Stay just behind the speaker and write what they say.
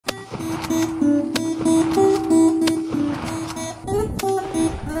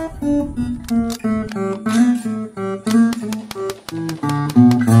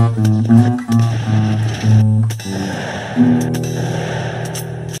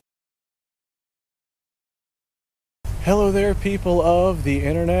Hello there, people of the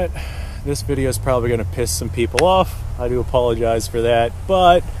internet. This video is probably going to piss some people off. I do apologize for that,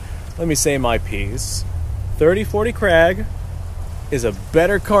 but let me say my piece. 3040 Krag is a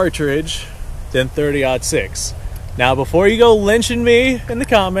better cartridge than 30-06. Now, before you go lynching me in the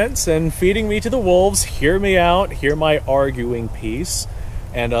comments and feeding me to the wolves, hear me out, hear my arguing piece,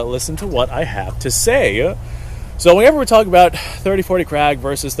 and listen to what I have to say. So whenever we're talking about 3040 Krag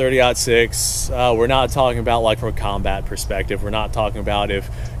versus 30-06, we're not talking about like from a combat perspective. We're not talking about if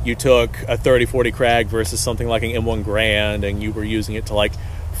you took a 3040 Krag versus something like an M1 Grand and you were using it to like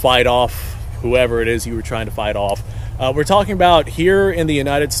fight off whoever it is you were trying to fight off. We're talking about here in the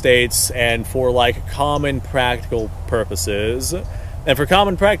United States and for like common practical purposes. And for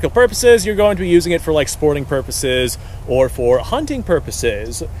common practical purposes, you're going to be using it for like sporting purposes or for hunting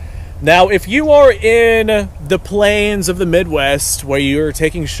purposes. Now, if you are in the plains of the Midwest where you're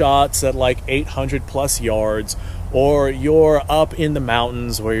taking shots at like 800 plus yards, or you're up in the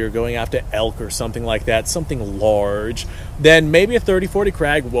mountains where you're going after elk or something like that, something large, then maybe a 3040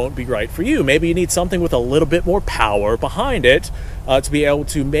 Krag won't be right for you. Maybe you need something with a little bit more power behind it to be able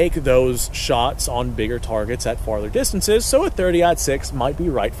to make those shots on bigger targets at farther distances, so a 30-06 might be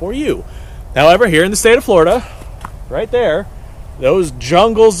right for you. However, here in the state of Florida, right there, those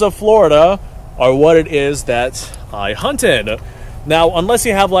jungles of Florida are what it is that I hunt in. Now, unless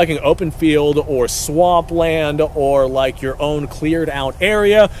you have like an open field or swampland or like your own cleared out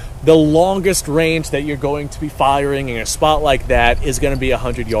area, the longest range that you're going to be firing in a spot like that is going to be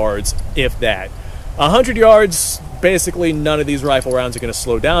 100 yards, if that. 100 yards, basically none of these rifle rounds are going to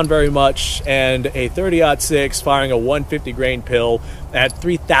slow down very much, and a 30-06 firing a 150 grain pill at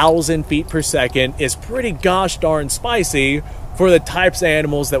 3,000 feet per second is pretty gosh darn spicy for the types of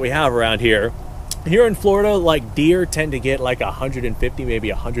animals that we have around here. Here in Florida, like deer tend to get like 150,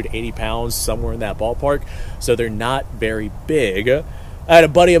 maybe 180 pounds, somewhere in that ballpark, so they're not very big. I had a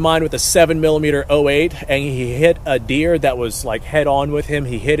buddy of mine with a 7mm 08, and he hit a deer that was like head on with him.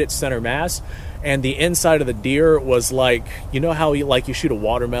 He hit it center mass, and the inside of the deer was like, you know how you shoot a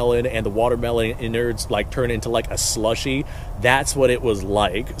watermelon and the watermelon innards like turn into like a slushy? That's what it was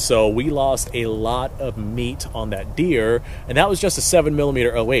like. So we lost a lot of meat on that deer, and that was just a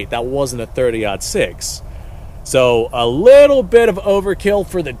 7mm 08. That wasn't a 30-06. So a little bit of overkill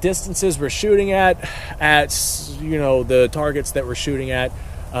for the distances we're shooting at you know, the targets that we're shooting at.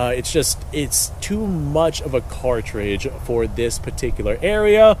 It's too much of a cartridge for this particular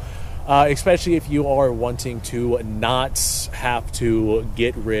area. Especially if you are wanting to not have to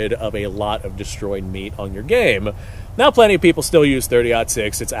get rid of a lot of destroyed meat on your game. Now, plenty of people still use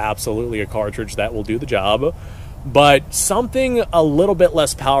 30-06. It's absolutely a cartridge that will do the job. But something a little bit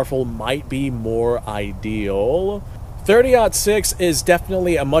less powerful might be more ideal. 30-06 is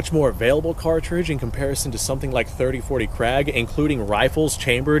definitely a much more available cartridge in comparison to something like 3040 Krag, including rifles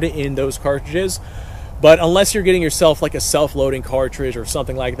chambered in those cartridges. But unless you're getting yourself like a self-loading cartridge or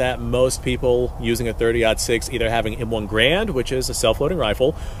something like that, most people using a 30-06 either having M1 Grand, which is a self-loading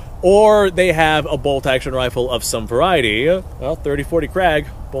rifle, or they have a bolt-action rifle of some variety. Well, 3040 Krag,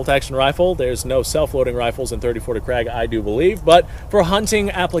 bolt-action rifle. There's no self-loading rifles in 3040 Krag, I do believe. But for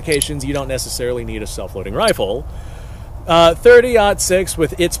hunting applications, you don't necessarily need a self-loading rifle. 30-06,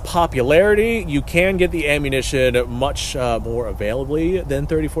 with its popularity, you can get the ammunition much more availably than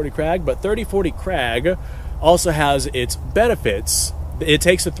 3040 Krag, but 3040 Krag also has its benefits. It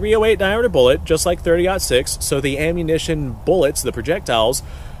takes a 308 diameter bullet, just like 30-06, so the ammunition bullets, the projectiles,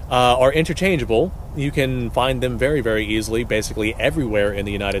 are interchangeable. You can find them very, very easily, basically everywhere in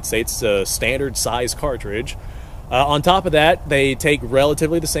the United States, a standard size cartridge. On top of that, they take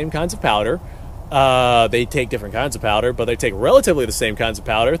relatively the same kinds of powder. They take different kinds of powder, but they take relatively the same kinds of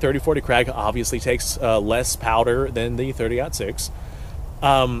powder. 3040 Krag obviously takes less powder than the 30-06.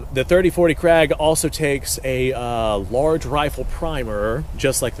 The 3040 Krag also takes a large rifle primer,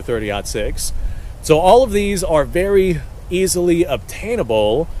 just like the 30-06. So all of these are very easily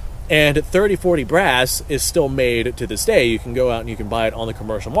obtainable, and 3040 brass is still made to this day. You can go out and you can buy it on the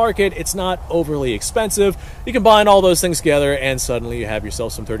commercial market. It's not overly expensive. You can combine all those things together and suddenly you have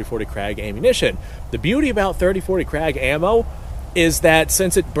yourself some 3040 Krag ammunition. The beauty about 3040 Krag ammo is that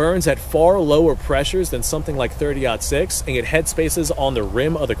since it burns at far lower pressures than something like 30-06 and it head spaces on the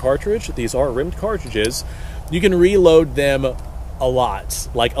rim of the cartridge, these are rimmed cartridges, you can reload them a lot,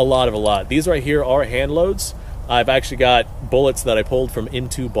 like a lot. These right here are hand loads. I've actually got bullets that I pulled from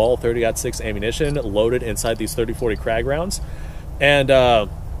M2 ball 30-06 ammunition loaded inside these 3040 Krag rounds. And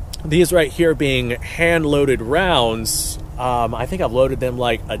these right here being hand-loaded rounds, I think I've loaded them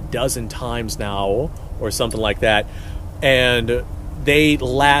like a dozen times now or something like that. And they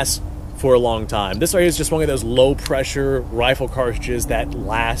last for a long time. This right here is just one of those low pressure rifle cartridges that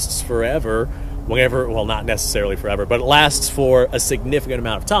lasts forever. Whenever, well, not necessarily forever, but it lasts for a significant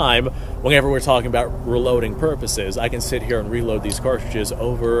amount of time whenever we're talking about reloading purposes. I can sit here and reload these cartridges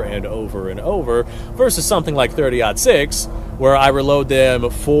over and over and over versus something like 30-06 where I reload them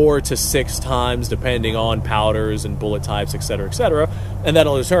 4 to 6 times depending on powders and bullet types, etc., and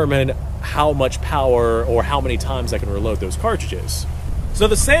that'll determine how much power or how many times I can reload those cartridges. So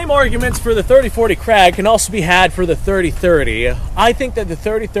the same arguments for the 30-40 Krag can also be had for the 30-30. I think that the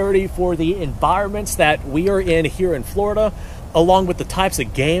 30-30, for the environments that we are in here in Florida, along with the types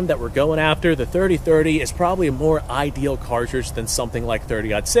of game that we're going after, the 30-30 is probably a more ideal cartridge than something like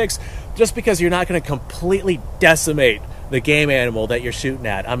 30-06, just because you're not going to completely decimate the game animal that you're shooting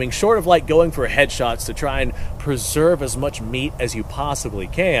at. I mean, short of like going for headshots to try and preserve as much meat as you possibly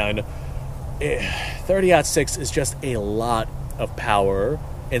can, 30-06 is just a lot of power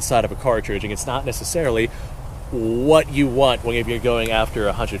inside of a cartridge, and it's not necessarily what you want when you're going after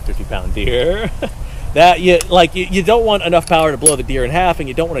a 150-pound deer. That you don't want enough power to blow the deer in half, and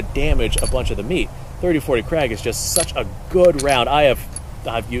you don't want to damage a bunch of the meat. 30-40 Krag is just such a good round.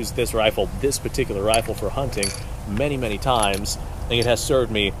 I've used this particular rifle for hunting many times, and it has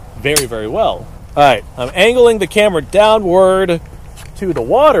served me very, very well. All right, I'm angling the camera downward to the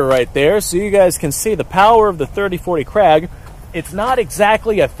water right there so you guys can see the power of the 30-40 Krag. It's not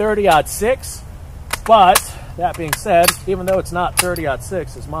exactly a 30-06, but that being said, even though it's not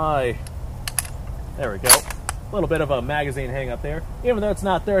 30-06, is my... There we go. A little bit of a magazine hang up there. Even though it's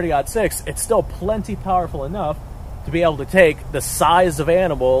not 30-06, it's still plenty powerful enough to be able to take the size of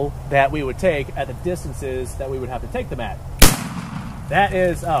animal that we would take at the distances that we would have to take them at. That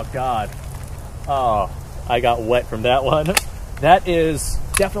is... Oh, God. Oh, I got wet from that one. That is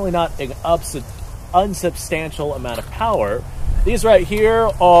definitely not an unsubstantial amount of power. These right here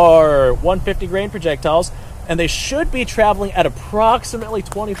are 150 grain projectiles, and they should be traveling at approximately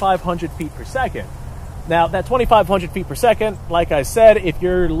 2,500 feet per second. Now, that 2,500 feet per second, like I said, if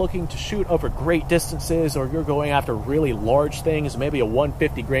you're looking to shoot over great distances or you're going after really large things, maybe a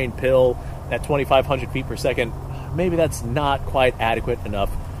 150 grain pill at 2,500 feet per second, maybe that's not quite adequate enough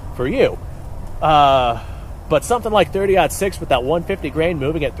for you. But something like 30-06 with that 150 grain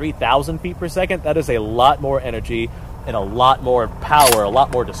moving at 3,000 feet per second, that is a lot more energy and a lot more power, a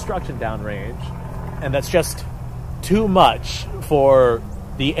lot more destruction downrange. And that's just too much for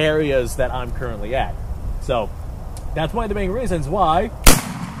the areas that I'm currently at. So that's one of the main reasons why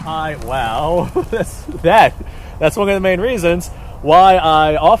that's one of the main reasons why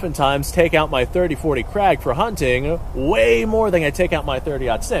I oftentimes take out my 30-40 Krag for hunting way more than I take out my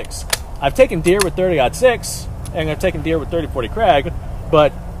 30-06. I've taken deer with 30-06, and I've taken deer with 30-40 Krag,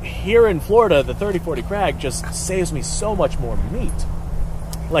 but here in Florida, the 30-40 Krag just saves me so much more meat.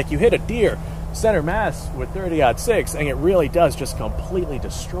 Like, you hit a deer center mass with 30-06, and it really does just completely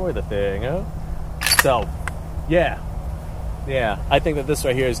destroy the thing. Huh? So, yeah, I think that this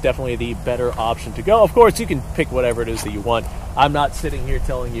right here is definitely the better option to go. Of course, you can pick whatever it is that you want. I'm not sitting here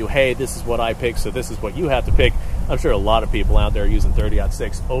telling you, hey, this is what I pick, so this is what you have to pick. I'm sure a lot of people out there are using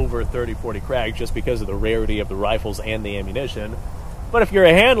 30-06 over 30-40 Krag just because of the rarity of the rifles and the ammunition. But if you're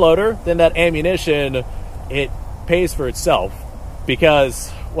a hand loader, then that ammunition, it pays for itself.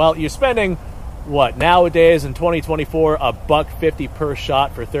 Because, well, you're spending, what, nowadays in 2024, $1.50 per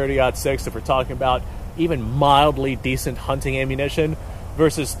shot for 30-06 if we're talking about even mildly decent hunting ammunition,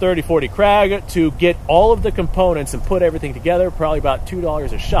 versus 30-40 Krag to get all of the components and put everything together, probably about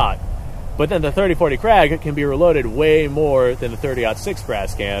 $2 a shot. But then the 30-40 Krag can be reloaded way more than the 30-06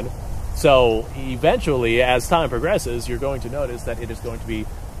 brass can. So eventually, as time progresses, you're going to notice that it is going to be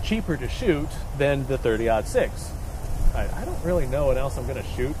cheaper to shoot than the 30-06. Right, I don't really know what else I'm going to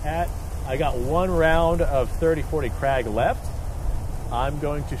shoot at. I got one round of 30-40 Krag left. I'm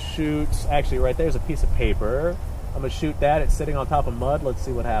going to shoot, actually right there's a piece of paper. I'm going to shoot that. It's sitting on top of mud. Let's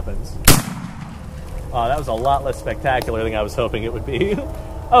see what happens. That was a lot less spectacular than I was hoping it would be.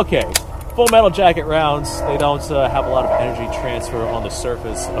 Okay, full metal jacket rounds. They don't have a lot of energy transfer on the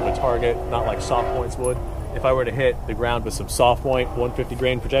surface of a target, not like soft points would. If I were to hit the ground with some soft point 150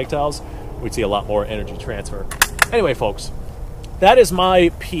 grain projectiles, we'd see a lot more energy transfer. Anyway, folks, that is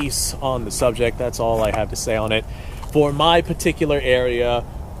my piece on the subject. That's all I have to say on it. For my particular area,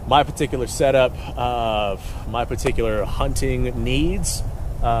 my particular setup, my particular hunting needs,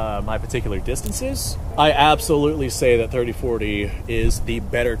 my particular distances, I absolutely say that 30-40 is the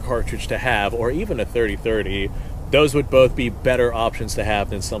better cartridge to have, or even a 30-30. Those would both be better options to have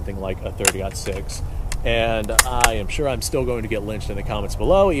than something like a 30-06. And I am sure I'm still going to get lynched in the comments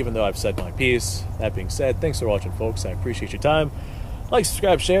below, even though I've said my piece. That being said, thanks for watching, folks. I appreciate your time. Like,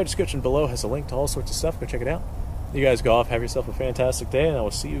 subscribe, share. Description below has a link to all sorts of stuff. Go check it out. You guys go off, have yourself a fantastic day, and I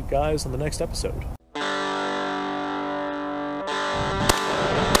will see you guys on the next episode.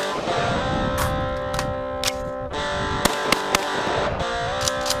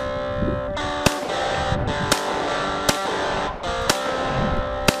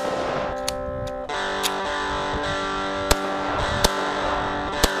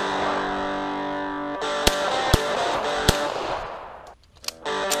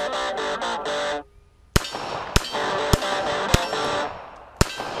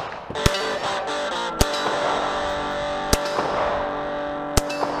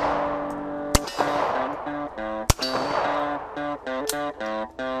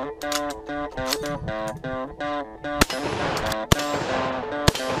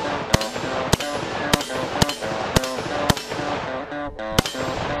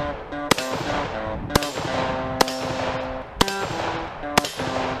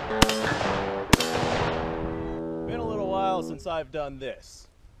 Been a little while since I've done this.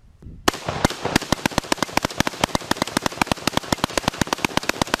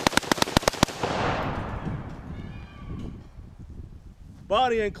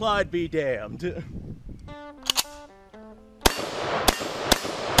 Bonnie and Clyde be damned.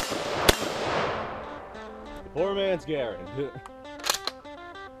 Poor man's Garen.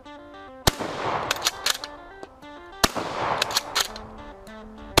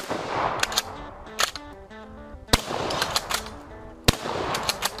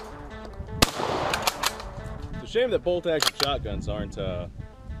 It's a shame that bolt-action shotguns aren't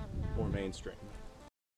more mainstream.